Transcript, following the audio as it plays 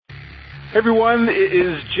Hey everyone, it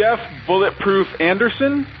is Jeff Bulletproof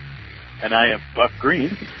Anderson. And I am Buck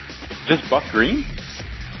Green. Just Buck Green?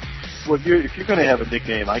 Well, if you're going to have a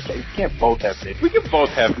nickname, you can't both have nicknames. We can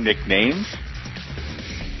both have nicknames.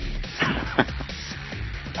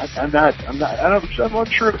 I'm not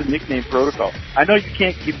sure of the nickname protocol. I know you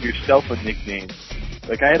can't give yourself a nickname.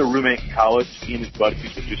 Like, I had a roommate in college, he and his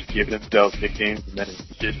buddies would just give themselves nicknames and then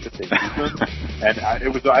insist that they use them. And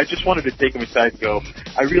I just wanted to take them aside and go,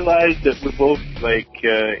 I realize that we're both like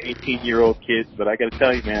 18-year-old kids, but I got to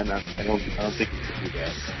tell you, man, I don't think you should do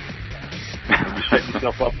that. And you set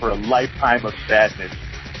yourself up for a lifetime of sadness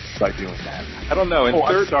by doing that. I don't know.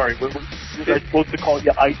 I'm sorry. Was I supposed to call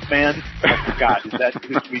you Iceman? I forgot. Is that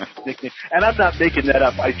this week's nickname? And I'm not making that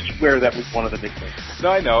up. I swear that was one of the nicknames. No,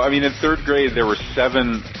 I know. I mean, in third grade, there were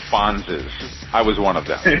 7 Fonzes. I was one of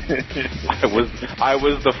them. I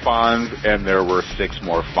was the Fonz, and there were 6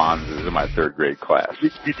 more Fonzes in my third grade class.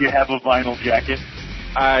 Did you have a vinyl jacket?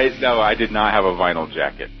 No, I did not have a vinyl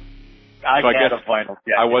jacket. I had a vinyl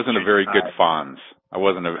jacket. I wasn't a very good Fonz.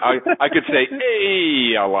 I could say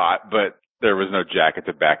 "hey" a lot, but there was no jacket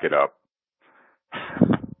to back it up.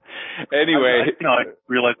 Anyway. I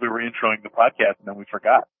realized we were introing the podcast and then we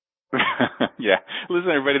forgot. Yeah.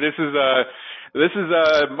 Listen, everybody, this is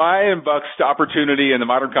my and Buck's opportunity in the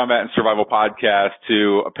Modern Combat and Survival podcast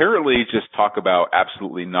to apparently just talk about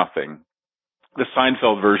absolutely nothing. The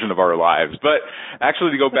Seinfeld version of our lives, but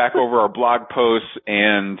actually to go back over our blog posts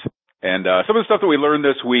and some of the stuff that we learned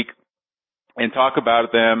this week and talk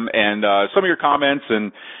about them and some of your comments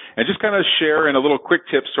and just kind of share in a little quick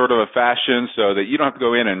tip sort of a fashion so that you don't have to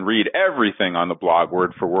go in and read everything on the blog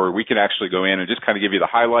word for word. We can actually go in and just kind of give you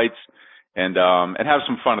the highlights and have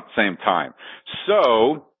some fun at the same time.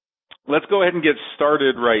 So let's go ahead and get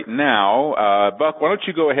started right now. Buck, why don't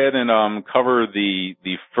you go ahead and cover the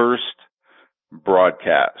first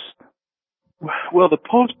broadcast? Well, the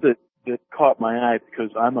post that caught my eye,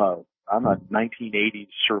 because I'm a 1980s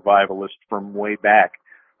survivalist from way back,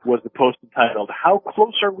 was the post entitled, "How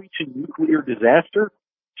Close Are We to Nuclear Disaster?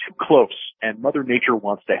 Too Close, and Mother Nature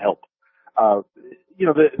Wants to Help."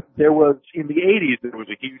 There was, in the 80s, there was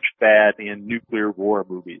a huge fad in nuclear war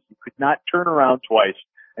movies. You could not turn around twice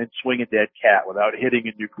and swing a dead cat without hitting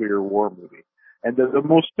a nuclear war movie. And the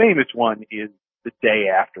most famous one is The Day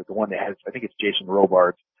After, the one that has, I think it's Jason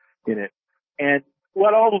Robards in it. And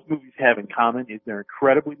what all those movies have in common is they're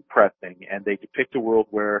incredibly depressing, and they depict a world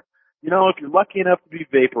where, if you're lucky enough to be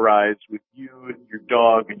vaporized with you and your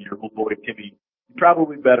dog and your little boy Timmy, you're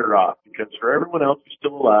probably better off, because for everyone else who's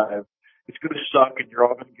still alive, it's going to suck and you're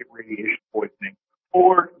all going to get radiation poisoning,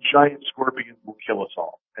 or giant scorpions will kill us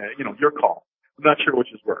all. Your call. I'm not sure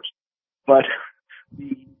which is worse. But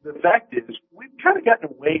the fact is, we've kind of gotten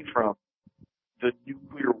away from the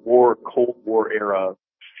nuclear war, Cold War era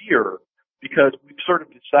fear, because we've sort of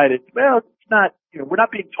decided, well, it's not, we're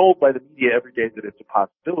not being told by the media every day that it's a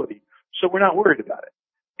possibility, so we're not worried about it.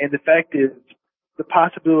 And the fact is, the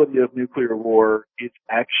possibility of nuclear war is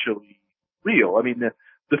actually real. I mean,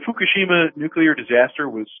 the Fukushima nuclear disaster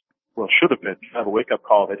should have been kind of a wake-up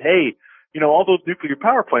call that, hey, all those nuclear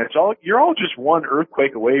power plants, you're all just one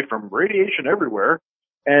earthquake away from radiation everywhere.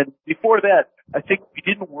 And before that, I think we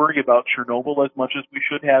didn't worry about Chernobyl as much as we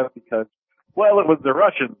should have, because, well, it was the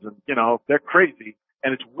Russians, and, they're crazy,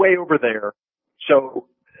 and it's way over there. So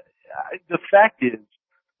the fact is,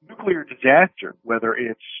 nuclear disaster, whether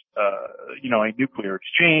it's, a nuclear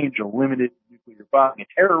exchange, a limited nuclear bombing,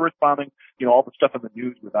 a terrorist bombing, all the stuff in the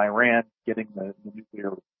news with Iran getting the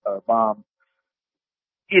nuclear bomb,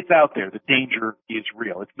 it's out there. The danger is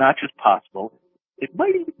real. It's not just possible. It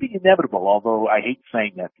might even be inevitable, although I hate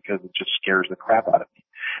saying that because it just scares the crap out of me.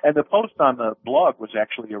 And the post on the blog was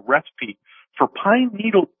actually a recipe for pine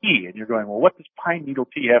needle tea. And you're going, well, what does pine needle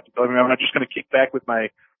tea have to do? I mean, I'm not just going to kick back with my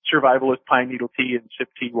survivalist pine needle tea and sip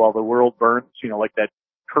tea while the world burns, like that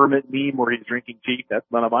Kermit meme where he's drinking tea. That's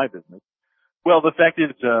none of my business. Well, the fact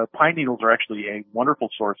is, pine needles are actually a wonderful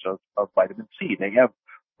source of vitamin C. They have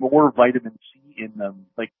more vitamin C in them,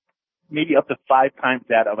 like maybe up to 5 times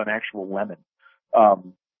that of an actual lemon.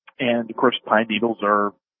 And of course, pine needles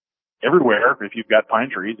are everywhere if you've got pine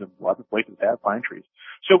trees, and lots of places have pine trees.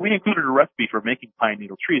 So we included a recipe for making pine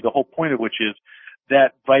needle tea, the whole point of which is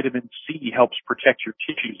that vitamin C helps protect your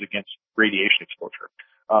tissues against radiation exposure.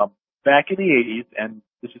 Back in the 80s, and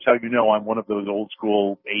this is how I'm one of those old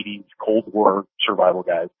school 80s Cold War survival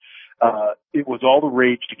guys, it was all the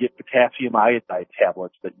rage to get potassium iodide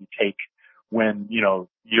tablets that you take when,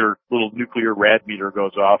 your little nuclear rad meter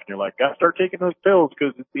goes off and you're like, gotta start taking those pills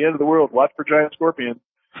because it's the end of the world. Watch for giant scorpions.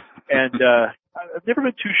 And I've never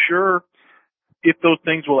been too sure if those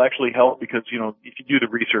things will actually help, because, you know, if you do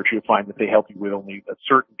the research, you'll find that they help you with only a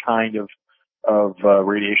certain kind of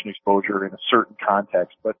radiation exposure in a certain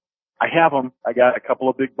context. But I have them. I got a couple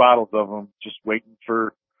of big bottles of them just waiting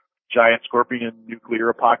for giant scorpion, nuclear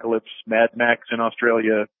apocalypse, Mad Max in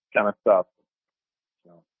Australia kind of stuff.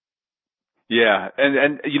 So. Yeah.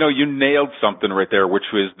 And, you know, you nailed something right there, which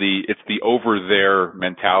was it's the over there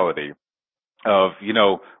mentality of, you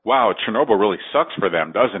know, wow, Chernobyl really sucks for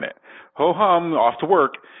them, doesn't it? Ho hum, off to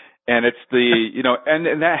work. And it's the, you know,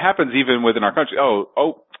 and that happens even within our country.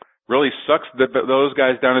 Oh, really sucks that those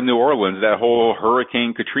guys down in New Orleans, that whole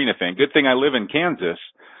Hurricane Katrina thing. Good thing I live in Kansas.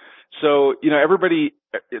 So, you know, everybody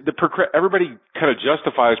kind of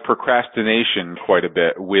justifies procrastination quite a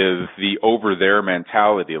bit with the over there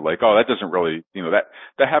mentality. Like, oh, that doesn't really, you know,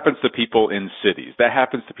 that happens to people in cities. That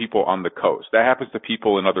happens to people on the coast. That happens to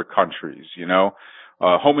people in other countries, you know.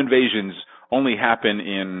 Home invasions only happen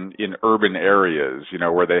in urban areas, you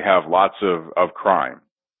know, where they have lots of crime.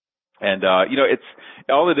 And, you know,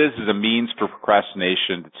 all it is a means for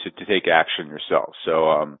procrastination to take action yourself.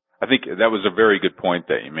 So, I think that was a very good point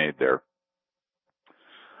that you made there.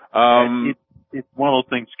 It's one of those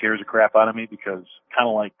things scares the crap out of me, because kind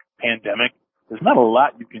of like pandemic, there's not a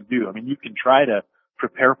lot you can do. I mean, you can try to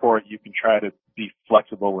prepare for it. You can try to be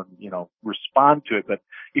flexible and, you know, respond to it, but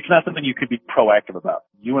it's not something you can be proactive about.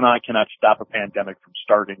 You and I cannot stop a pandemic from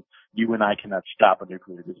starting. You and I cannot stop a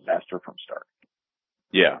nuclear disaster from starting.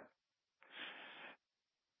 Yeah.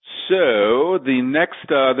 So the next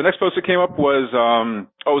post that came up was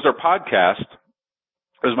it was our podcast.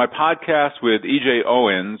 It was my podcast with EJ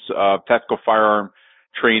Owens of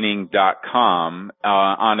TacticalFirearmTraining.com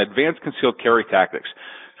on advanced concealed carry tactics.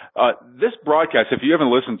 This broadcast, if you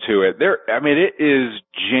haven't listened to it, it is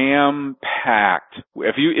jam packed.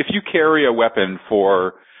 If you carry a weapon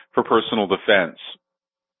for personal defense,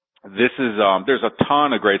 this is there's a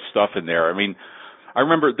ton of great stuff in there. I mean, I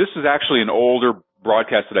remember this is actually an older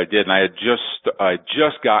broadcast that I did, and I had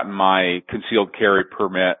just gotten my concealed carry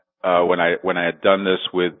permit when I had done this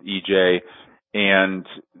with EJ, and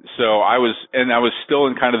so I was still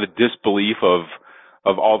in kind of the disbelief of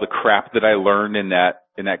all the crap that I learned in that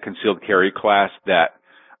concealed carry class, that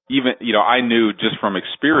even, you know, I knew just from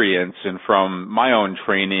experience and from my own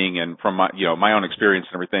training and from my own experience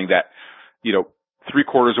and everything, that, you know,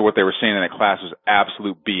 3/4 of what they were saying in that class was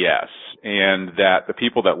absolute BS, and that the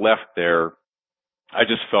people that left there, I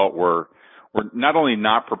just felt were not only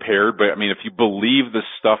not prepared, but I mean, if you believe the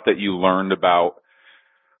stuff that you learned about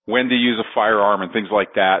when to use a firearm and things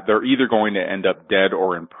like that, they're either going to end up dead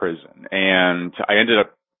or in prison. And I ended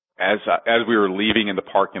up, as we were leaving in the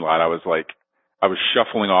parking lot, I was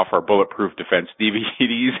shuffling off our Bulletproof Defense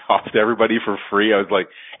DVDs off to everybody for free. I was like,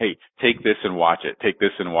 hey, take this and watch it. Take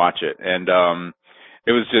this and watch it. And,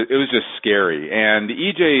 it was just scary. And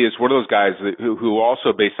EJ is one of those guys who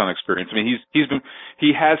also, based on experience, I mean,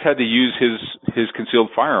 he has had to use his concealed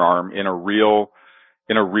firearm in a real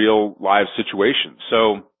live situation.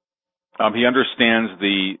 So, he understands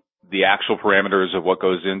the actual parameters of what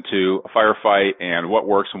goes into a firefight and what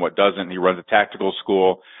works and what doesn't. He runs a tactical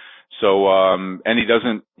school. So, and he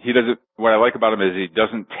doesn't, what I like about him is he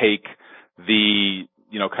doesn't take the,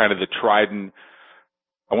 you know, kind of the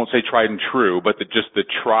I won't say tried and true, but just the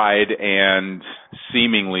tried and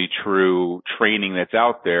seemingly true training that's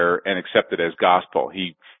out there and accept it as gospel.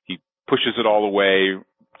 He pushes it all away,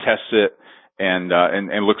 tests it, and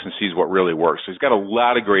looks and sees what really works. So he's got a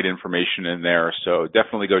lot of great information in there. So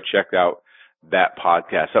definitely go check out that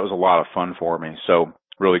podcast. That was a lot of fun for me. So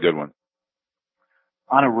really good one.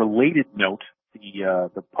 On a related note,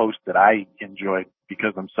 the post that I enjoyed,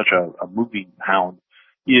 because I'm such a movie hound,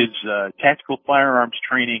 is Tactical Firearms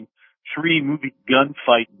Training, 3 movie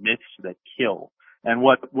gunfight myths that kill. And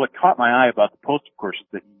what caught my eye about the post, of course, is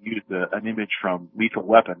that you used an image from Lethal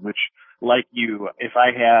Weapon, which, like you, if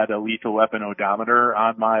I had a Lethal Weapon odometer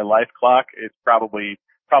on my life clock, it's probably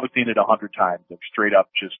seen it 100 times, like straight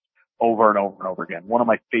up, just over and over and over again. One of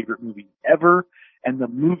my favorite movies ever, and the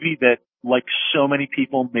movie that, like so many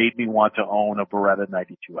people, made me want to own a Beretta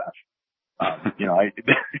 92F. You know,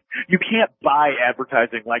 you can't buy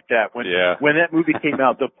advertising like that. When that movie came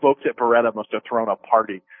out, the folks at Beretta must have thrown a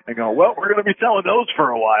party and go, well, we're going to be selling those for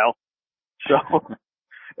a while. So,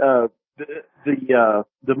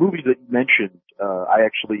 the movies that you mentioned, I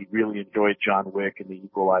actually really enjoyed John Wick and The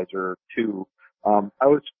Equalizer 2. I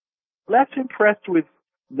was less impressed with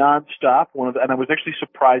Nonstop, and I was actually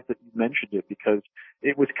surprised that you mentioned it, because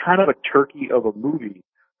it was kind of a turkey of a movie,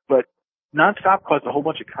 but Nonstop caused a whole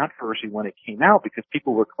bunch of controversy when it came out, because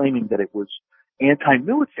people were claiming that it was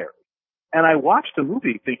anti-military. And I watched the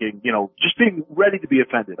movie thinking, just being ready to be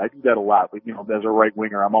offended. I do that a lot. As a right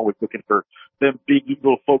winger, I'm always looking for them big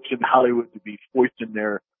evil folks in Hollywood to be foisting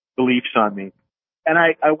their beliefs on me. And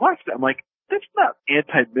I watched it. I'm like, that's not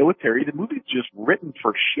anti-military. The movie's just written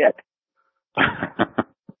for shit.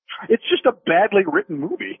 It's just a badly written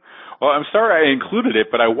movie. Well, I'm sorry I included it,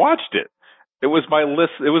 but I watched it. It was my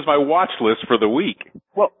list. It was my watch list for the week.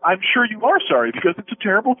 Well, I'm sure you are sorry because it's a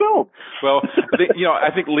terrible film. Well,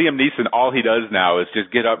 I think Liam Neeson, all he does now is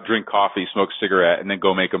just get up, drink coffee, smoke a cigarette, and then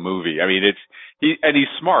go make a movie. I mean,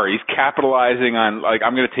 he's smart. He's capitalizing on, like,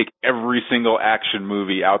 I'm going to take every single action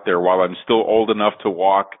movie out there while I'm still old enough to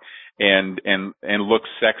walk and look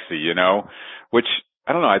sexy, which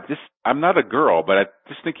I don't know. I'm not a girl, but I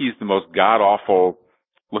just think he's the most god awful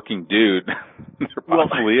looking dude there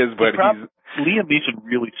possibly is. But Liam Neeson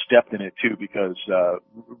really stepped in it too, because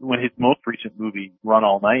when his most recent movie, Run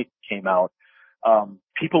All Night, came out,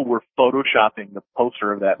 people were photoshopping the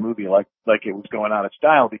poster of that movie like it was going out of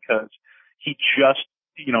style, because he just,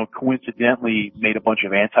 coincidentally made a bunch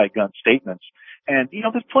of anti-gun statements. And,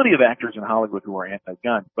 there's plenty of actors in Hollywood who are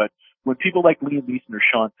anti-gun, but when people like Liam Neeson or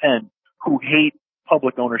Sean Penn, who hate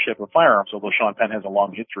public ownership of firearms, although Sean Penn has a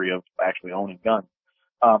long history of actually owning guns,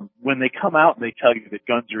 when they come out and they tell you that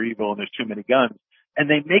guns are evil and there's too many guns, and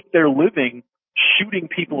they make their living shooting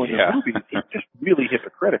people in the movies, it's just really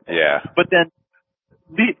hypocritical. Yeah. But then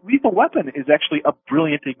Lethal Weapon is actually a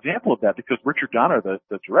brilliant example of that, because Richard Donner,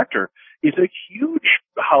 the director, is a huge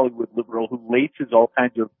Hollywood liberal who laces all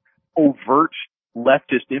kinds of overt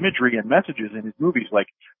leftist imagery and messages in his movies, like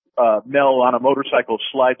Mel on a motorcycle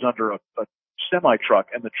slides under a semi-truck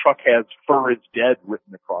and the truck has "Fur is dead"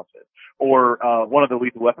 written across it. Or one of the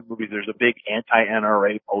Lethal Weapon movies, there's a big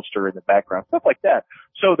anti-NRA poster in the background, stuff like that.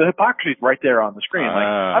 So the hypocrisy is right there on the screen. Like,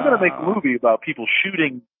 I'm going to make a movie about people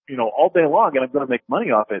shooting, all day long, and I'm going to make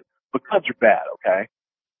money off it, but guns are bad, okay?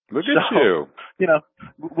 Look at you.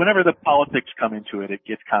 Whenever the politics come into it, it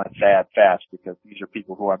gets kind of sad fast, because these are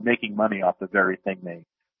people who are making money off the very thing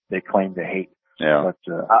they claim to hate. Yeah.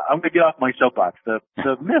 But I'm going to get off my soapbox. The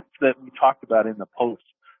myths that we talked about in the post,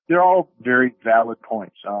 they're all very valid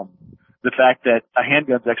points. The fact that a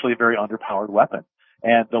handgun is actually a very underpowered weapon,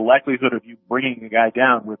 and the likelihood of you bringing a guy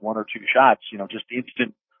down with one or two shots, just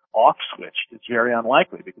instant off switch, is very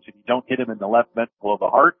unlikely, because if you don't hit him in the left ventricle of the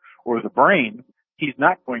heart or the brain, he's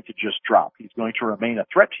not going to just drop. He's going to remain a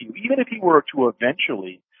threat to you, even if he were to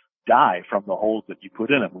eventually die from the holes that you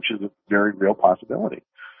put in him, which is a very real possibility.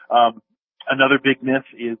 Another big myth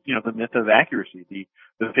is, the myth of accuracy.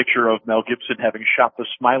 The picture of Mel Gibson having shot the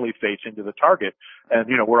smiley face into the target, and,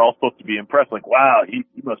 we're all supposed to be impressed, like, wow, he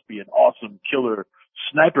must be an awesome killer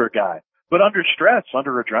sniper guy. But under stress,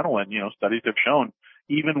 under adrenaline, studies have shown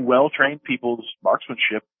even well-trained people's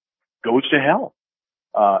marksmanship goes to hell.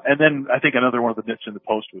 And then I think another one of the myths in the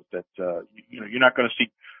post was that, you're not going to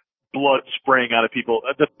see blood spraying out of people.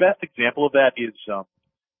 The best example of that is,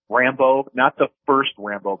 Rambo, not the first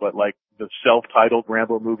Rambo, but like the self-titled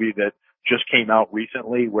Rambo movie that just came out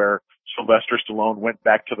recently, where Sylvester Stallone went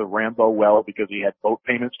back to the Rambo well because he had boat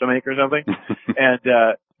payments to make or something. And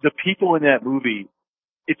the people in that movie,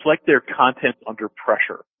 it's like they're content under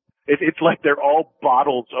pressure. It's like they're all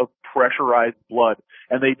bottles of pressurized blood,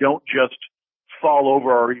 and they don't just fall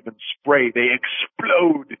over or even spray. They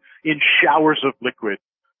explode in showers of liquid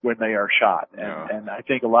when they are shot. And I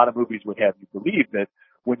think a lot of movies would have you believe that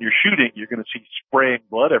when you're shooting, you're going to see spraying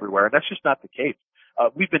blood everywhere, and that's just not the case.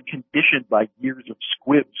 We've been conditioned by years of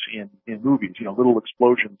squibs in movies, little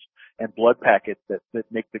explosions and blood packets that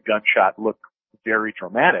make the gunshot look very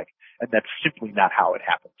dramatic, and that's simply not how it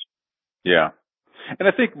happens. Yeah. And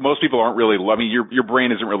I think most people aren't really, your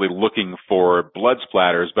brain isn't really looking for blood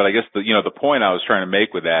splatters, but I guess the point I was trying to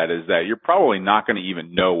make with that is that you're probably not going to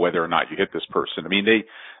even know whether or not you hit this person. I mean,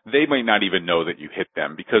 they might not even know that you hit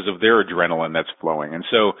them because of their adrenaline that's flowing. And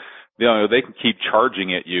so, they can keep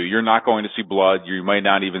charging at you. You're not going to see blood. You might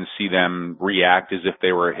not even see them react as if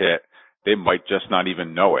they were hit. They might just not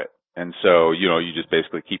even know it. And so, you just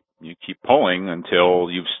basically keep pulling until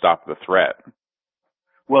you've stopped the threat.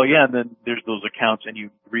 Well, yeah, and then there's those accounts, and you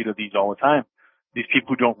read of these all the time. These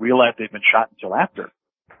people who don't realize they've been shot until after.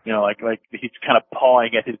 Like he's kind of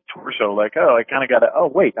pawing at his torso, like, oh, I kind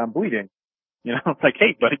of wait, I'm bleeding. It's like,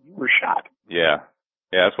 hey, buddy, you were shot. Yeah.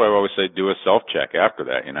 Yeah, that's why I always say do a self-check after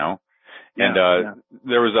that, And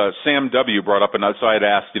there was Sam W. brought up, so I had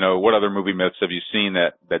asked, what other movie myths have you seen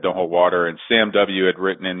that don't hold water? And Sam W. had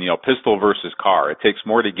written in, pistol versus car. It takes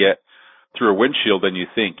more to get through a windshield than you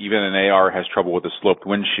think. Even an AR has trouble with a sloped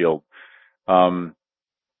windshield. And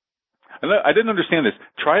I didn't understand this.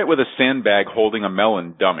 Try it with a sandbag holding a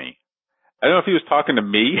melon dummy. I don't know if he was talking to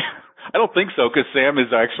me I don't think so, because Sam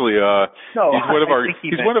is actually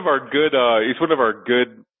he's one of our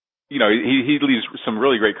good. You know, he leaves some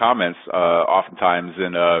really great comments oftentimes,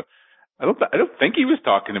 and I don't think he was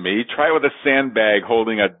talking to me. Try it with a sandbag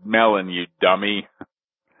holding a melon, you dummy.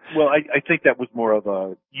 Well, I think that was more of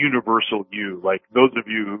a universal you, like those of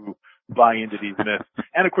you who buy into these myths.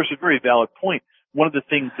 And of course, a very valid point. One of the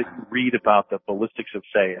things that you read about the ballistics of,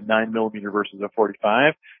 say, a 9mm versus a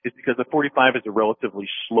 45 is because the 45 is a relatively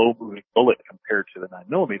slow-moving bullet compared to the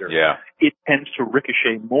 9mm. Yeah. It tends to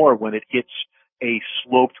ricochet more when it hits a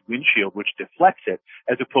sloped windshield, which deflects it,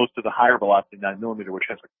 as opposed to the higher velocity 9mm, which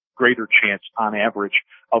has a greater chance, on average,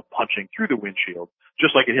 of punching through the windshield,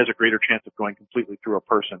 just like it has a greater chance of going completely through a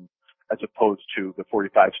person as opposed to the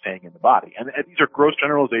 45 staying in the body. And these are gross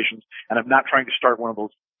generalizations, and I'm not trying to start one of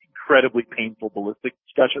those incredibly painful ballistic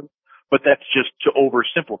discussions, but that's just to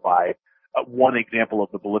oversimplify one example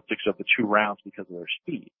of the ballistics of the two rounds because of their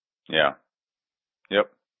speed. Yeah.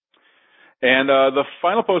 Yep. And the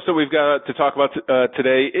final post that we've got to talk about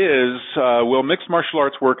today is will mixed martial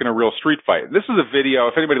arts work in a real street fight? This is a video.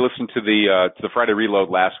 If anybody listened to the Friday Reload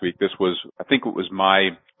last week, this was, I think it was my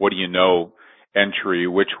What Do You Know entry,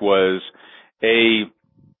 which was a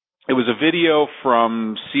video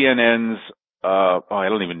from CNN's I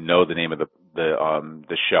don't even know the name of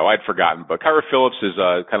the show. I'd forgotten, but Kyra Phillips is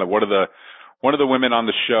kind of one of the women on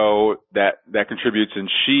the show that contributes, and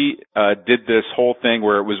she did this whole thing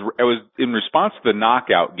where it was in response to the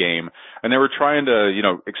knockout game, and they were trying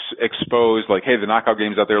to expose, like, hey, the knockout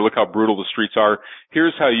game's out there, look how brutal the streets are,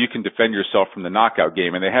 here's how you can defend yourself from the knockout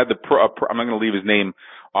game. And they had I'm not going to leave his name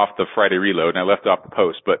off the Friday Reload, and I left off the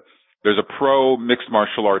post, but there's a pro mixed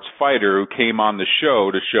martial arts fighter who came on the show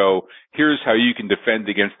to show here's how you can defend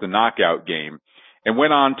against the knockout game, and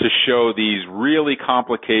went on to show these really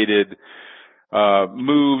complicated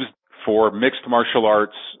moves for mixed martial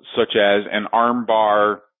arts, such as an arm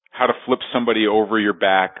bar, how to flip somebody over your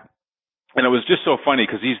back. And it was just so funny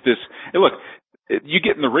because look, you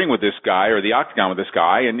get in the ring with this guy or the octagon with this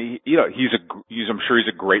guy, and I'm sure he's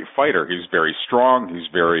a great fighter. He's very strong. He's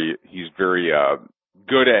very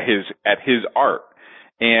good at his art.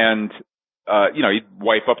 And, he'd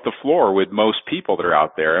wipe up the floor with most people that are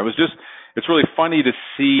out there. It's really funny to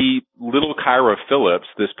see little Kyra Phillips,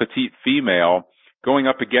 this petite female, going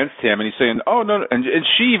up against him, and he's saying, oh, no, and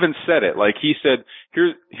she even said it, like he said,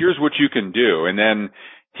 here's what you can do. And then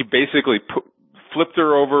he basically flipped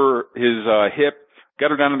her over his hip,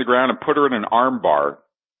 got her down on the ground, and put her in an arm bar.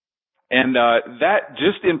 And that,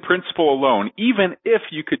 just in principle alone, even if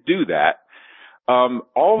you could do that,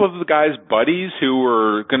 all of the guy's buddies who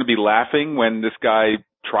were going to be laughing when this guy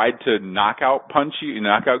tried to knockout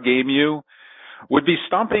game you, would be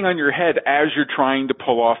stomping on your head as you're trying to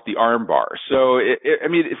pull off the arm bar. So,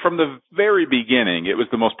 from the very beginning, it was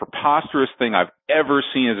the most preposterous thing I've ever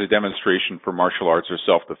seen as a demonstration for martial arts or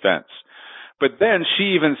self-defense. But then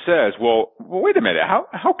she even says, well, wait a minute,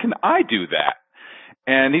 how can I do that?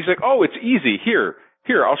 And he's like, oh, it's easy. Here,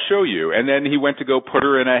 I'll show you. And then he went to go put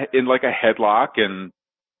her in like a headlock, and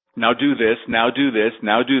now do this, now do this,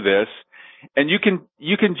 now do this. And you can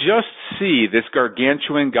just see this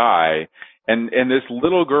gargantuan guy and this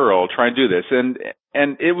little girl trying to do this.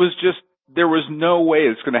 And it was just, there was no way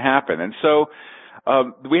it's going to happen. And so,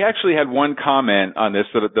 we actually had one comment on this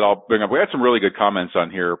that I'll bring up. We had some really good comments on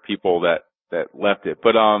here, people that left it.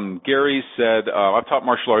 But, Gary said, I've taught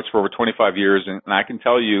martial arts for over 25 years, and I can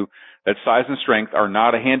tell you that size and strength are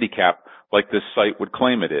not a handicap like this site would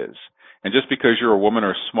claim it is. And just because you're a woman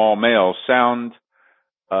or small male sound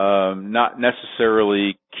not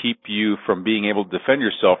necessarily keep you from being able to defend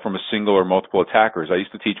yourself from a single or multiple attackers. I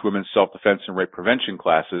used to teach women's self-defense and rape prevention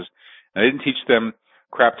classes, and I didn't teach them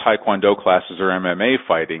crap taekwondo classes or MMA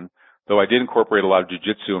fighting, though I did incorporate a lot of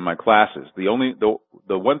jiu-jitsu in my classes. The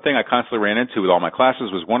one thing I constantly ran into with all my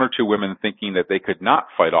classes was one or two women thinking that they could not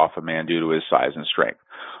fight off a man due to his size and strength.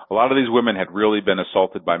 A lot of these women had really been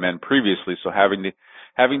assaulted by men previously, so having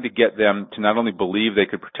to get them to not only believe they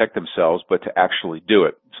could protect themselves, but to actually do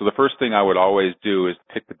it. So the first thing I would always do is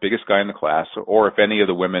pick the biggest guy in the class, or if any of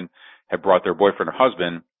the women had brought their boyfriend or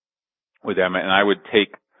husband with them, and I would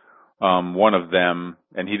take one of them,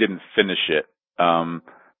 and he didn't finish it.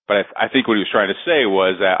 But I think what he was trying to say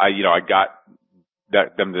was that I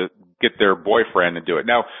got them to get their boyfriend and do it.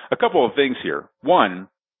 Now, a couple of things here. One,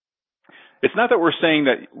 it's not that we're saying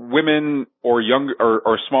that women or younger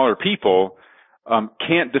or smaller people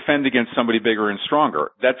can't defend against somebody bigger and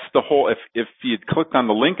stronger. That's the whole, if you'd clicked on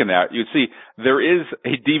the link in that, you'd see there is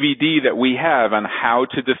a DVD that we have on how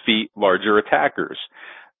to defeat larger attackers.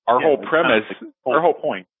 Our whole premise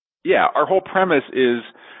is,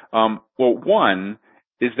 one,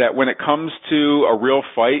 is that when it comes to a real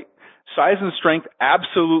fight, size and strength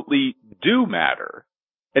absolutely do matter.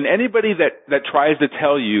 And anybody that tries to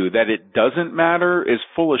tell you that it doesn't matter is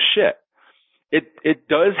full of shit. It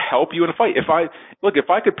does help you in a fight. If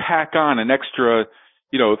I could pack on an extra,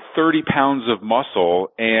 30 pounds of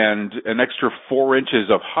muscle and an extra 4 inches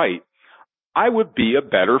of height, I would be a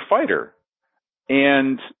better fighter.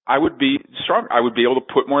 And I would be strong. I would be able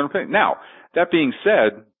to put more in the pain. Now, that being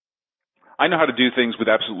said, I know how to do things with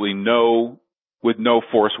absolutely no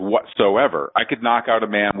force whatsoever. I could knock out a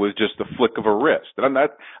man with just the flick of a wrist. And I'm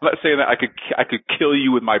not saying that I could kill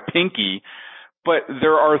you with my pinky, but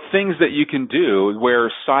there are things that you can do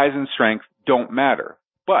where size and strength don't matter.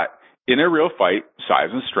 But in a real fight, size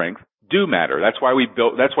and strength do matter. That's why we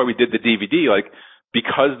did the DVD, like,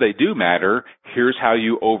 because they do matter, here's how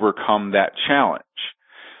you overcome that challenge.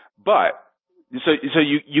 But so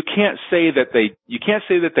you can't say that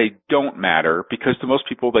they don't matter, because to most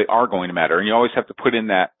people they are going to matter, and you always have to put in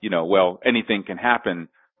that, anything can happen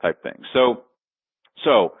type thing.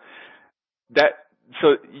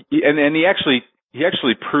 And he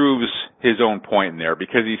actually proves his own point in there,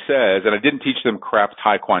 because he says, and I didn't teach them crap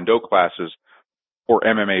Taekwondo classes or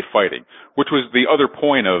MMA fighting, which was the other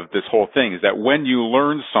point of this whole thing, is that when you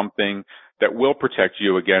learn something that will protect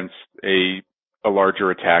you against a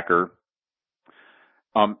larger attacker,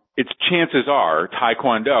 its chances are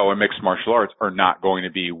Taekwondo and mixed martial arts are not going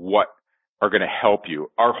to be what are going to help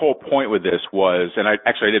you. Our whole point with this was, and I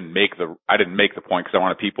didn't make the point because I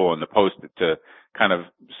wanted people in the post to kind of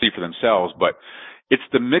see for themselves, but it's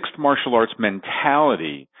the mixed martial arts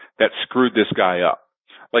mentality that screwed this guy up.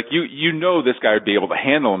 Like, this guy would be able to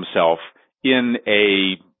handle himself in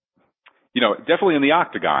definitely in the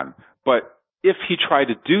octagon. But if he tried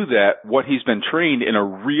to do that, what he's been trained in a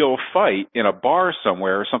real fight, in a bar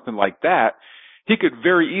somewhere or something like that, he could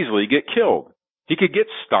very easily get killed. He could get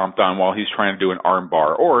stomped on while he's trying to do an arm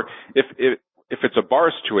bar. Or if it's a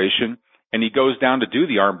bar situation and he goes down to do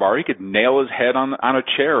the arm bar, he could nail his head on a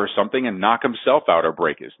chair or something and knock himself out or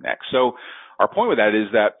break his neck. So our point with that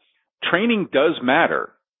is that training does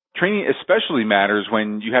matter. Training especially matters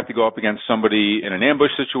when you have to go up against somebody in an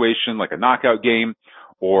ambush situation, like a knockout game,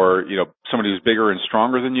 or, somebody who's bigger and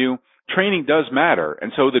stronger than you. Training does matter.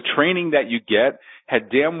 And so the training that you get had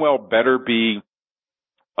damn well better be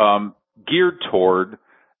geared toward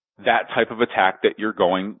that type of attack that you're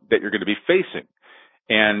going to be facing.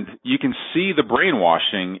 And you can see the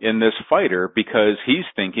brainwashing in this fighter, because he's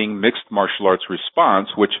thinking mixed martial arts response,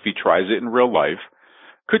 which if he tries it in real life,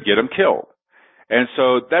 could get him killed. And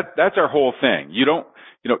so that's our whole thing.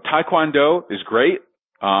 Taekwondo is great.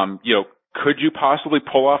 Could you possibly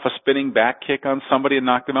pull off a spinning back kick on somebody and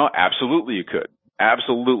knock them out? Absolutely you could.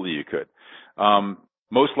 Absolutely you could.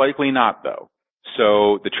 Most likely not, though.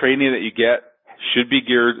 So the training that you get should be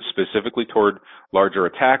geared specifically toward larger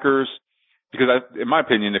attackers, because in my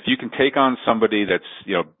opinion, if you can take on somebody that's,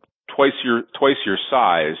 twice your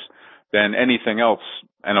size than anything else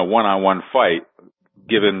in a one-on-one fight,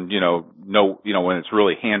 given, when it's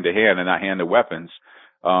really hand to hand and not hand to weapons,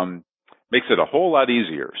 makes it a whole lot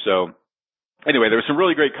easier. So anyway, there were some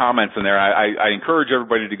really great comments in there. I encourage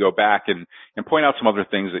everybody to go back and point out some other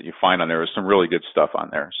things that you find on there. There's some really good stuff on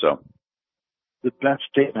there. So the best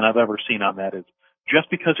statement I've ever seen on that is, just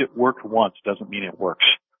because it worked once doesn't mean it works.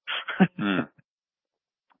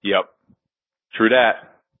 Yep. True dat.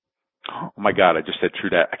 Oh my God, I just said true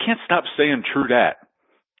dat. I can't stop saying true dat.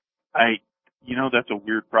 That's a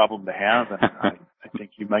weird problem to have, and I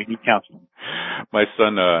think you might need counseling. My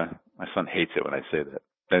son hates it when I say that.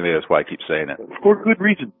 Maybe that's why I keep saying it. For good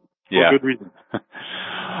reason. Yeah. For good reason.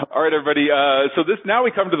 All right, everybody. So now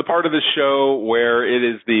we come to the part of the show where it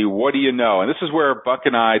is the what do you know? And this is where Buck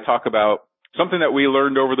and I talk about something that we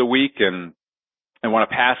learned over the week and want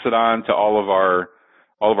to pass it on to all of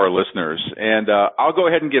our listeners. And I'll go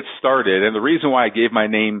ahead and get started. And the reason why I gave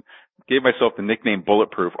myself the nickname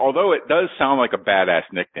Bulletproof, although it does sound like a badass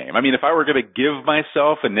nickname. I mean, if I were going to give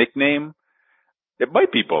myself a nickname, it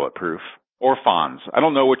might be Bulletproof or Fonz. I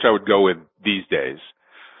don't know which I would go with these days.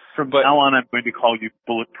 From now on, I'm going to call you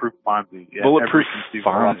Bulletproof Fonzie. Yeah, Bulletproof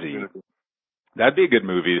Fonzie. That'd be a good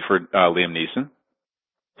movie for Liam Neeson.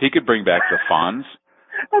 He could bring back the Fonz.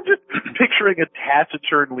 I'm just picturing a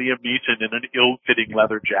taciturn Liam Neeson in an ill-fitting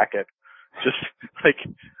leather jacket. Just like,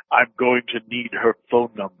 I'm going to need her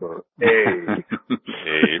phone number. Hey.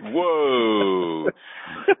 Hey, whoa.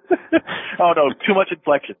 Oh no, too much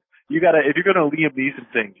inflection. If you're going to Liam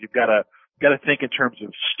Neeson things, you've got to think in terms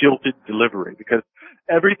of stilted delivery, because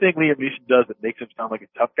everything Liam Neeson does that makes him sound like a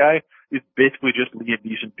tough guy is basically just Liam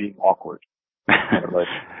Neeson being awkward.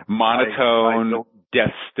 Monotone,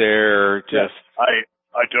 death stare, just...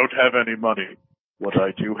 I don't have any money. What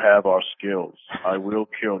I do have are skills. I will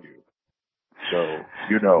kill you. So,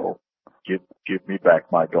 give me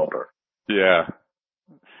back my daughter. Yeah.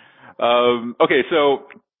 Okay, so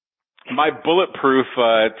my bulletproof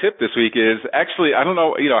tip this week is actually, I don't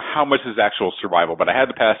know, how much is actual survival, but I had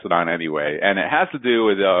to pass it on anyway, and it has to do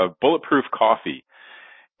with bulletproof coffee.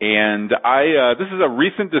 And this is a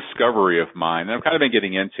recent discovery of mine, and I've kind of been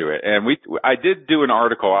getting into it. And I did do an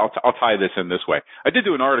article. I'll tie this in this way. I did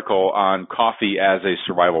do an article on coffee as a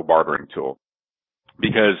survival bartering tool,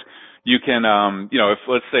 because you can, if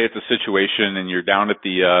let's say it's a situation and you're down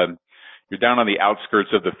on the outskirts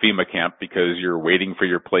of the FEMA camp because you're waiting for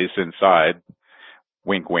your place inside.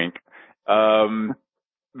 Wink, wink.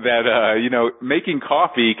 Making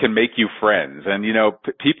coffee can make you friends. And,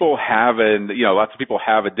 people have, lots of people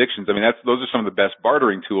have addictions. I mean, those are some of the best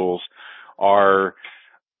bartering tools are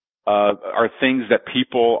things that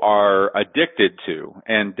people are addicted to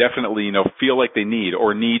and definitely, feel like they need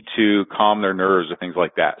to calm their nerves or things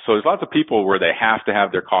like that. So there's lots of people where they have to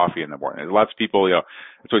have their coffee in the morning. There's lots of people,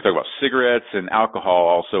 that's why we talk about cigarettes and alcohol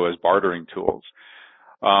also as bartering tools.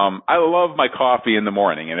 I love my coffee in the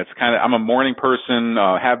morning, and I'm a morning person,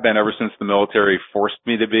 have been ever since the military forced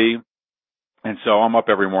me to be. And so I'm up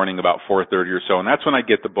every morning about 4:30 or so, and that's when I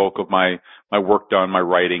get the bulk of my work done, my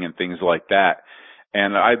writing and things like that.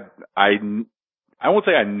 And I won't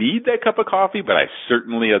say I need that cup of coffee, but I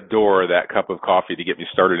certainly adore that cup of coffee to get me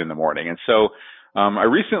started in the morning. And so, I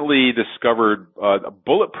recently discovered,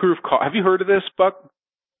 bulletproof coffee. Have you heard of this, Buck?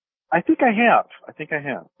 I think I have.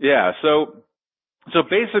 Yeah. So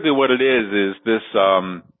basically what it is this,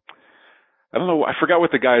 I don't know, I forgot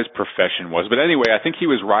what the guy's profession was, but anyway, I think he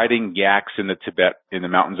was riding yaks in the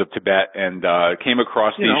mountains of Tibet, and came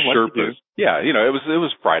across these Sherpas. Yeah, it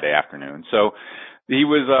was Friday afternoon. So he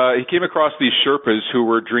came across these Sherpas who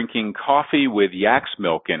were drinking coffee with yak's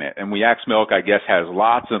milk in it. And yak's milk, I guess, has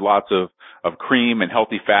lots and lots of cream and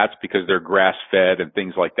healthy fats because they're grass fed and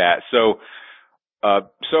things like that. So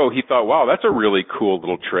he thought, wow, that's a really cool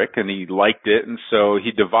little trick, and he liked it, and so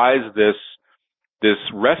he devised this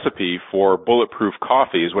recipe for bulletproof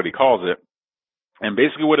coffee, is what he calls it. And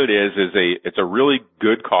basically what it is it's a really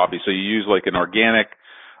good coffee. So you use like an organic,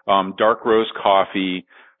 dark roast coffee,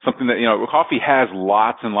 something that, coffee has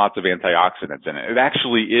lots and lots of antioxidants in it. It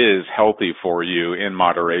actually is healthy for you in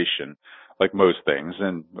moderation, like most things,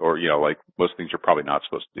 like most things you're probably not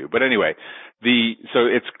supposed to do. But anyway, so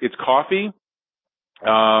it's coffee.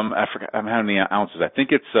 I forgot how many ounces. I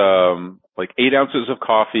think it's like 8 ounces of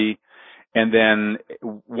coffee, and then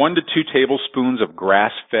 1 to 2 tablespoons of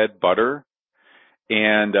grass-fed butter.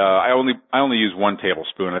 And I only use 1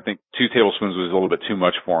 tablespoon. I think 2 tablespoons was a little bit too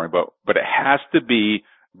much for me, but it has to be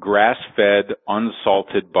grass-fed,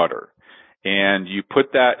 unsalted butter. And you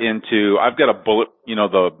put that into. I've got a bullet.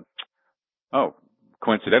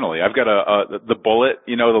 Coincidentally, I've got the bullet.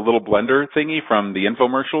 The little blender thingy from the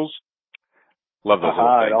infomercials. Love those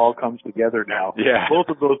little things. It all comes together now. Yeah. Both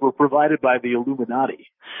of those were provided by the Illuminati.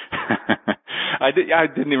 I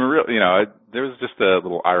didn't even really, there was just a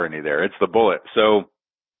little irony there. It's the bullet. So,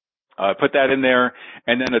 put that in there,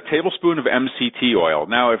 and then a tablespoon of MCT oil.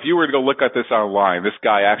 Now, if you were to go look at this online, this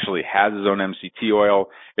guy actually has his own MCT oil.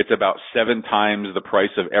 It's about 7 times the price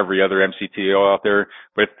of every other MCT oil out there,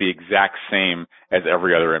 but it's the exact same as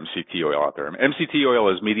every other MCT oil out there. MCT oil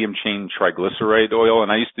is medium chain triglyceride oil,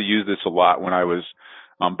 and I used to use this a lot when I was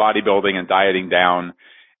bodybuilding and dieting down.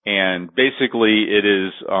 And basically, it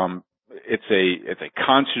is it's a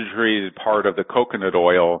concentrated part of the coconut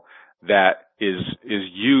oil that is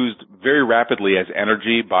used very rapidly as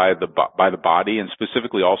energy by the body, and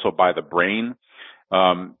specifically also by the brain.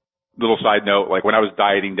 Little side note, like when I was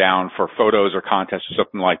dieting down for photos or contests or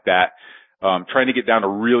something like that, trying to get down to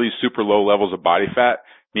really super low levels of body fat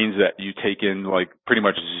means that you take in like pretty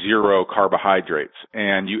much 0 carbohydrates,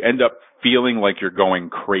 and you end up feeling like you're going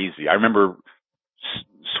crazy. I remember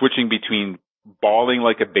switching between bawling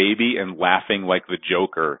like a baby and laughing like the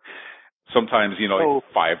Joker. Sometimes, like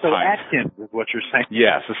 5 times. So Atkins is what you're saying.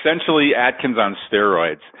 Yes, essentially Atkins on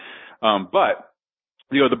steroids. But,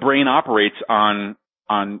 the brain operates on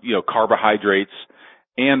carbohydrates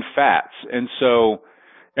and fats. And so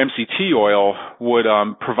MCT oil would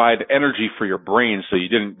provide energy for your brain so you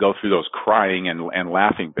didn't go through those crying and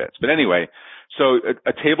laughing bits. But anyway, so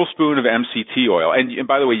a tablespoon of MCT oil. And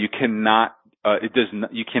by the way, you cannot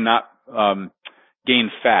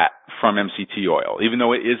gain fat from MCT oil. Even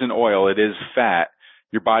though it is an oil, it is fat.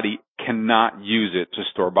 Your body cannot use it to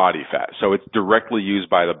store body fat. So it's directly used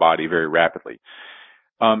by the body very rapidly.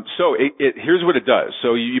 So here's what it does.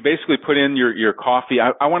 So you basically put in your coffee.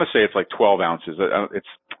 I want to say it's like 12 ounces.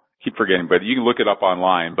 keep forgetting, but you can look it up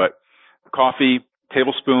online. But coffee,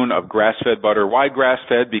 tablespoon of grass-fed butter. Why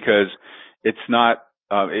grass-fed? Because it's not,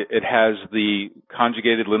 it has the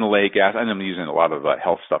conjugated linoleic acid. I'm using a lot of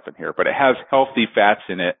health stuff in here, but it has healthy fats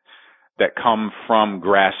in it that come from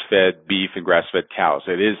grass-fed beef and grass-fed cows.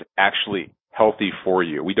 It is actually healthy for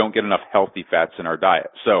you. We don't get enough healthy fats in our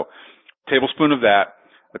diet. So, tablespoon of that,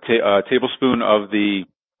 a tablespoon of the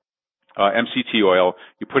MCT oil.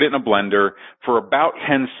 You put it in a blender for about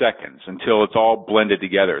 10 seconds until it's all blended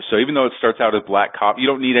together. So even though it starts out as black coffee, you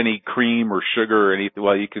don't need any cream or sugar or anything.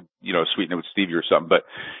 Well, you could, sweeten it with stevia or something, but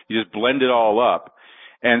you just blend it all up.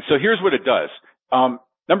 And so here's what it does.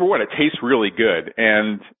 Number one, it tastes really good.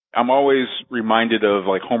 And I'm always reminded of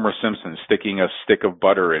like Homer Simpson sticking a stick of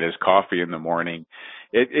butter in his coffee in the morning.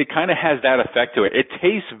 It kind of has that effect to it. It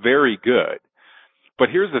tastes very good. But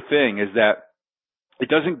here's the thing is that it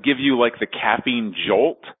doesn't give you like the caffeine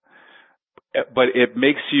jolt, but it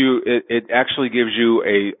actually gives you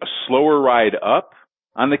a slower ride up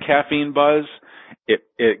on the caffeine buzz. It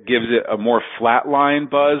gives it a more flatline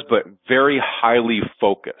buzz, but very highly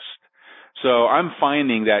focused. So I'm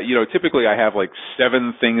finding that, typically I have like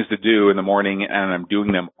 7 things to do in the morning and I'm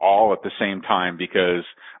doing them all at the same time because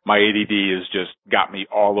my ADD has just got me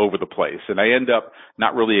all over the place. And I end up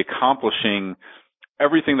not really accomplishing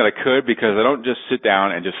everything that I could because I don't just sit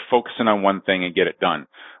down and just focus in on one thing and get it done.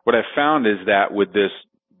 What I've found is that with this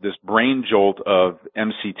brain jolt of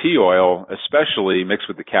MCT oil, especially mixed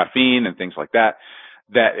with the caffeine and things like that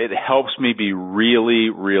it helps me be really,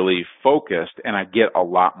 really focused and I get a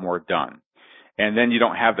lot more done. And then you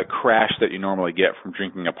don't have the crash that you normally get from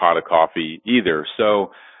drinking a pot of coffee either.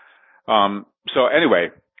 So anyway,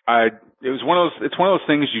 it's one of those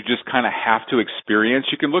things you just kind of have to experience.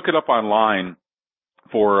 You can look it up online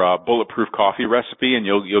for a bulletproof coffee recipe and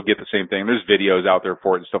you'll get the same thing. There's videos out there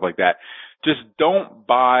for it and stuff like that. Just don't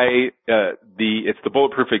buy it's the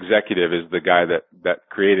Bulletproof Executive is the guy that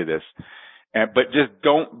created this. But just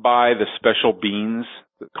don't buy the special beans,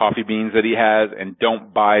 the coffee beans that he has, and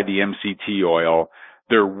don't buy the MCT oil.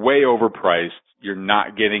 They're way overpriced. You're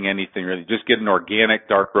not getting anything really. Just get an organic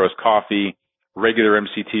dark roast coffee, regular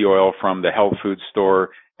MCT oil from the health food store,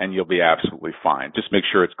 and you'll be absolutely fine. Just make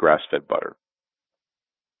sure it's grass-fed butter.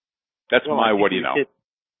 That's what do you know?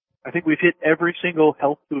 I think we've hit every single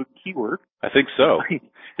health food keyword. I think so.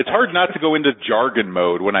 It's hard not to go into jargon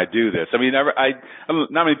mode when I do this. I mean,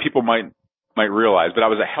 not many people might realize, but I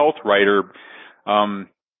was a health writer,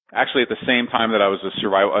 actually at the same time that I was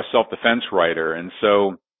a self-defense writer. And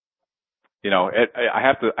so, I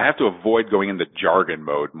have to avoid going into jargon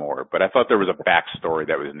mode more, but I thought there was a backstory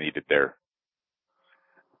that was needed there.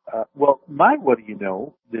 My what do you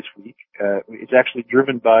know this week is actually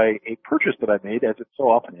driven by a purchase that I made, as it so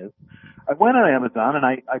often is. I went on Amazon and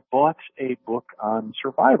I bought a book on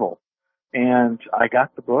survival. And I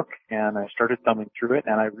got the book and I started thumbing through it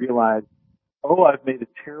and I realized, I've made a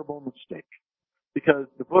terrible mistake. Because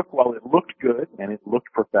the book, while it looked good and it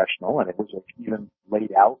looked professional and it was even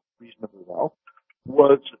laid out reasonably well,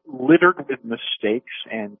 was littered with mistakes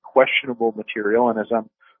and questionable material. And as I'm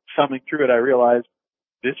thumbing through it, I realized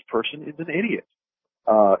this person is an idiot.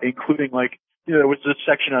 Including there was this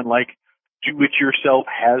section on do-it-yourself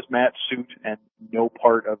hazmat suit and no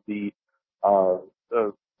part of the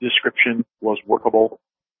description was workable.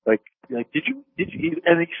 Did you?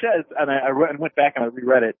 And he says, and I went back and I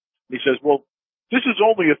reread it. And he says, well, this is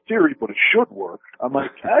only a theory, but it should work. I'm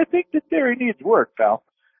like, I think the theory needs work, pal.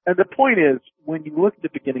 And the point is, when you look at the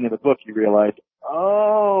beginning of the book, you realize,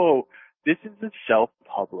 this is a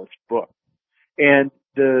self-published book. And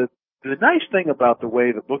the nice thing about the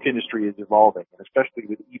way the book industry is evolving, and especially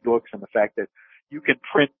with ebooks and the fact that you can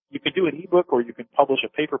do an ebook or you can publish a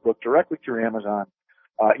paper book directly through Amazon.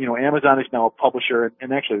 Amazon is now a publisher,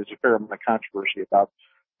 and actually there's a fair amount of controversy about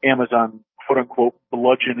Amazon, quote unquote,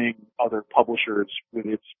 bludgeoning other publishers with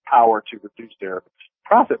its power to reduce their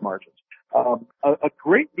profit margins. A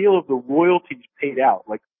great deal of the royalties paid out,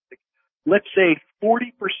 let's say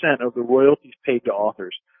 40% of the royalties paid to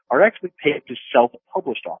authors are actually paid to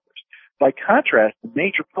self-published authors. By contrast, the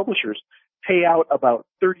major publishers pay out about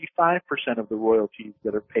 35% of the royalties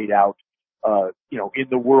that are paid out, in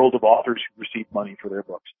the world of authors who receive money for their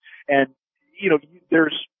books. And,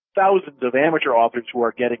 there's thousands of amateur authors who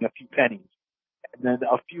are getting a few pennies, and then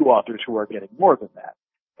a few authors who are getting more than that.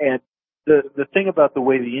 And the thing about the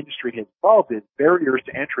way the industry has evolved is barriers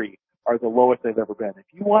to entry are the lowest they've ever been. If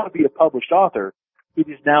you want to be a published author, it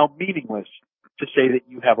is now meaningless to say that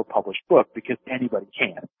you have a published book because anybody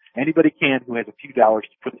can. Anybody can who has a few dollars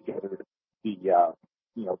to put together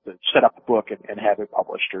to set up the book and have it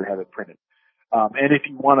published or have it printed. And if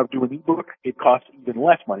you want to do an ebook, it costs even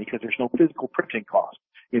less money because there's no physical printing cost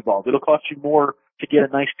involved. It'll cost you more to get a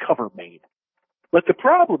nice cover made. But the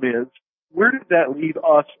problem is, where does that leave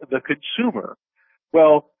us, the consumer?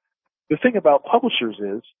 Well, the thing about publishers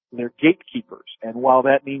is they're gatekeepers. And while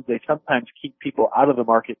that means they sometimes keep people out of the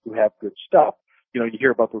market who have good stuff, you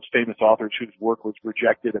hear about those famous authors whose work was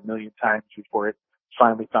rejected 1 million times before it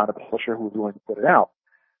finally found a publisher who was willing to put it out.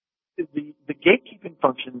 The gatekeeping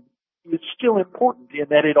function is still important in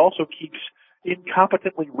that it also keeps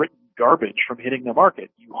incompetently written garbage from hitting the market,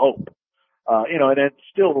 you hope. And it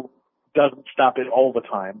still doesn't stop it all the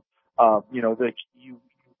time. That you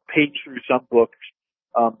page through some books.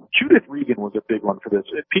 Judith Regan was a big one for this.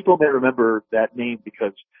 People may remember that name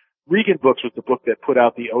because Regan Books was the book that put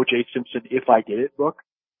out the O.J. Simpson If I Did It book.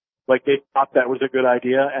 Like they thought that was a good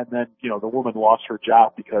idea, and then, the woman lost her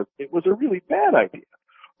job because it was a really bad idea.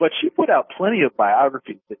 But she put out plenty of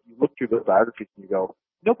biographies that you look through those biographies and you go,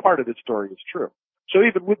 no part of this story is true. So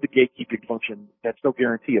even with the gatekeeping function, that's no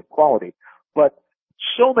guarantee of quality. But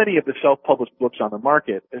so many of the self-published books on the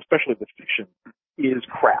market, especially the fiction, is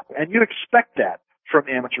crap. And you expect that from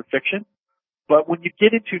amateur fiction. But when you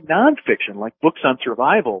get into nonfiction, like books on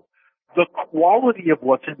survival, the quality of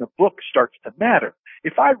what's in the book starts to matter.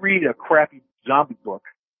 If I read a crappy zombie book,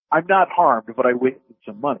 I'm not harmed, but I wasted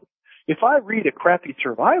some money. If I read a crappy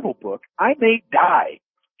survival book, I may die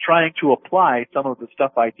trying to apply some of the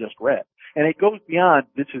stuff I just read. And it goes beyond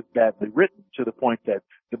this is badly written to the point that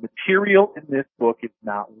the material in this book is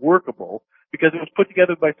not workable because it was put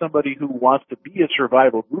together by somebody who wants to be a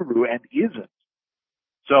survival guru and isn't.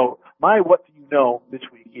 So my what do you know this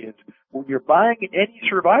week is when you're buying any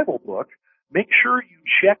survival book, make sure you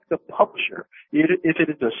check the publisher. If it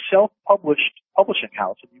is a self-published publishing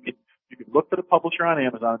house, and you can look for the publisher on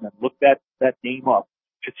Amazon and then look that name up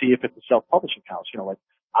to see if it's a self-publishing house, like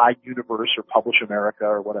iUniverse or Publish America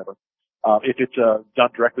or whatever. If it's done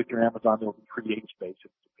directly through Amazon, there'll be CreateSpace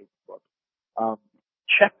if it's a paper book.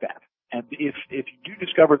 Check that. And if you do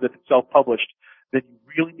discover that it's self-published, then you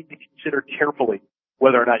really need to consider carefully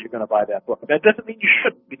whether or not you're going to buy that book. That doesn't mean you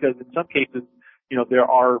shouldn't, because in some cases, there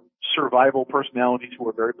are survival personalities who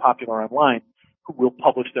are very popular online who will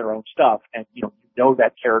publish their own stuff, and you know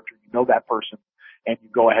that character, you know that person, and you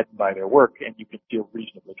go ahead and buy their work, and you can feel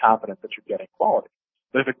reasonably confident that you're getting quality.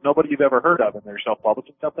 But if it's nobody you've ever heard of and they're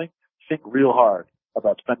self-publishing something, think real hard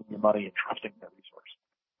about spending your money and trusting their resource.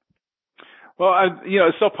 Well,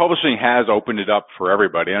 self-publishing has opened it up for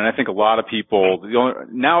everybody, and I think a lot of people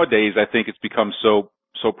nowadays. I think it's become so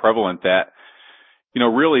prevalent that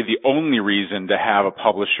really the only reason to have a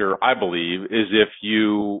publisher, I believe, is if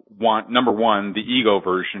you want, number one, the ego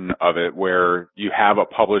version of it, where you have a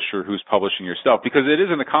publisher who's publishing your stuff, because it is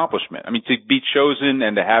an accomplishment. I mean, to be chosen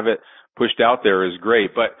and to have it pushed out there is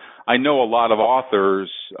great, but I know a lot of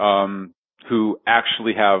authors who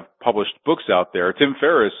actually have published books out there. Tim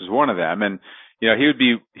Ferriss is one of them, and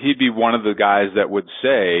he'd be one of the guys that would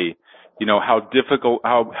say, how difficult,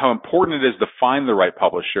 how important it is to find the right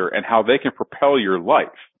publisher and how they can propel your life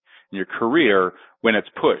and your career when it's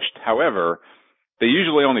pushed. However, they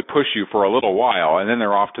usually only push you for a little while, and then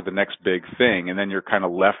they're off to the next big thing, and then you're kind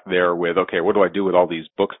of left there with, okay, what do I do with all these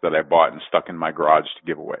books that I bought and stuck in my garage to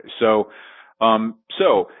give away? So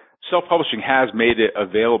self-publishing has made it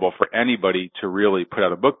available for anybody to really put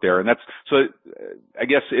out a book there, and I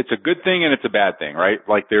guess it's a good thing and it's a bad thing, right?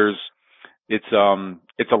 Like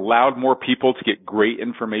it's allowed more people to get great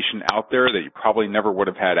information out there that you probably never would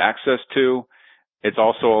have had access to. It's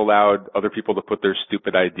also allowed other people to put their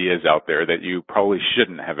stupid ideas out there that you probably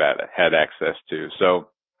shouldn't have had access to. So,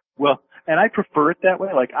 well, and I prefer it that way.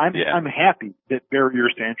 Like I'm happy that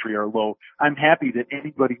barriers to entry are low. I'm happy that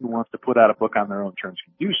anybody who wants to put out a book on their own terms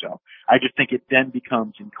can do so. I just think it then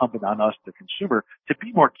becomes incumbent on us, the consumer, to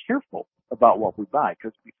be more careful about what we buy.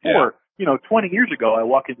 Because before, 20 years ago, I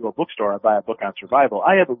walk into a bookstore, I buy a book on survival.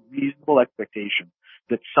 I have a reasonable expectation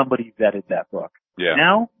that somebody vetted that book. Yeah.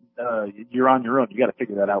 Now, you're on your own. You got to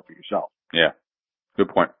figure that out for yourself. Yeah. Good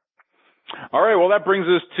point. All right. Well, that brings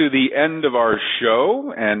us to the end of our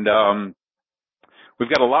show, and we've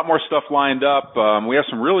got a lot more stuff lined up. We have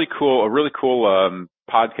a really cool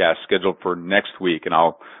podcast scheduled for next week, and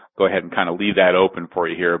I'll go ahead and kind of leave that open for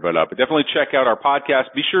you here. But definitely check out our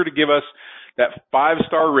podcast. Be sure to give us that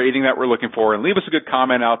 5-star rating that we're looking for, and leave us a good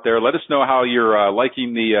comment out there. Let us know how you're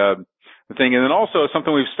liking the thing. And then also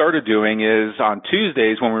something we've started doing is on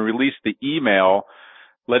Tuesdays when we release the email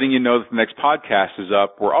letting you know that the next podcast is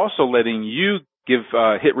up, we're also letting you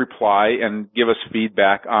hit reply and give us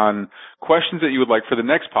feedback on questions that you would like for the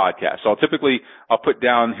next podcast. So I'll put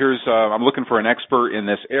down, I'm looking for an expert in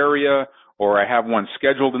this area, or I have one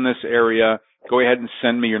scheduled in this area, go ahead and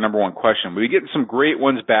send me your number one question. We're getting some great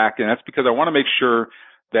ones back, and that's because I want to make sure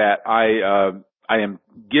that I am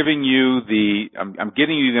giving you I'm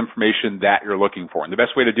getting you the information that you're looking for. And the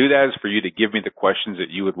best way to do that is for you to give me the questions that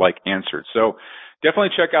you would like answered. So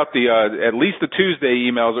definitely check out at least the Tuesday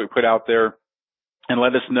emails that we put out there, and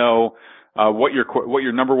let us know what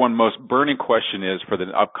your number one most burning question is for the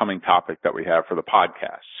upcoming topic that we have for the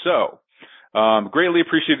podcast. So greatly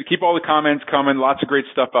appreciate it. Keep all the comments coming. Lots of great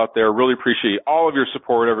stuff out there. Really appreciate all of your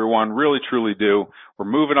support, everyone. Really, truly do. We're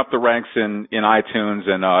moving up the ranks in iTunes,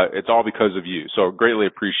 and it's all because of you. So greatly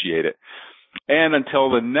appreciate it. And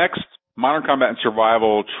until the next Modern Combat and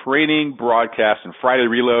Survival training broadcast and Friday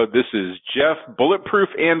Reload, this is Jeff Bulletproof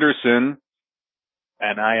Anderson.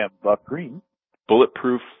 And I am Buck Green.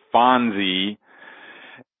 Bulletproof Fonzie,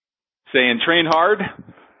 saying train hard,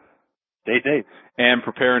 stay safe, and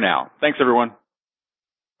prepare now. Thanks, everyone.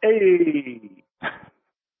 Hey.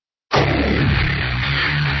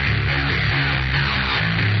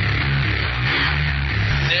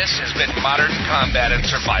 This has been Modern Combat and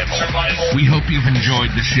Survival. We hope you've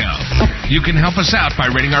enjoyed the show. You can help us out by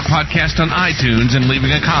rating our podcast on iTunes and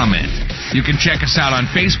leaving a comment. You can check us out on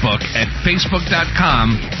Facebook at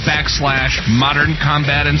facebook.com/Modern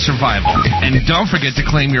Combat and Survival. And don't forget to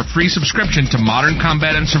claim your free subscription to Modern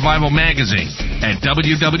Combat and Survival magazine at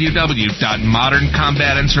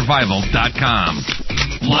www.moderncombatandsurvival.com.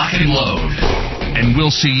 Lock and load. And we'll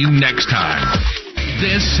see you next time.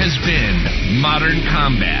 This has been Modern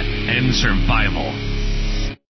Combat and Survival.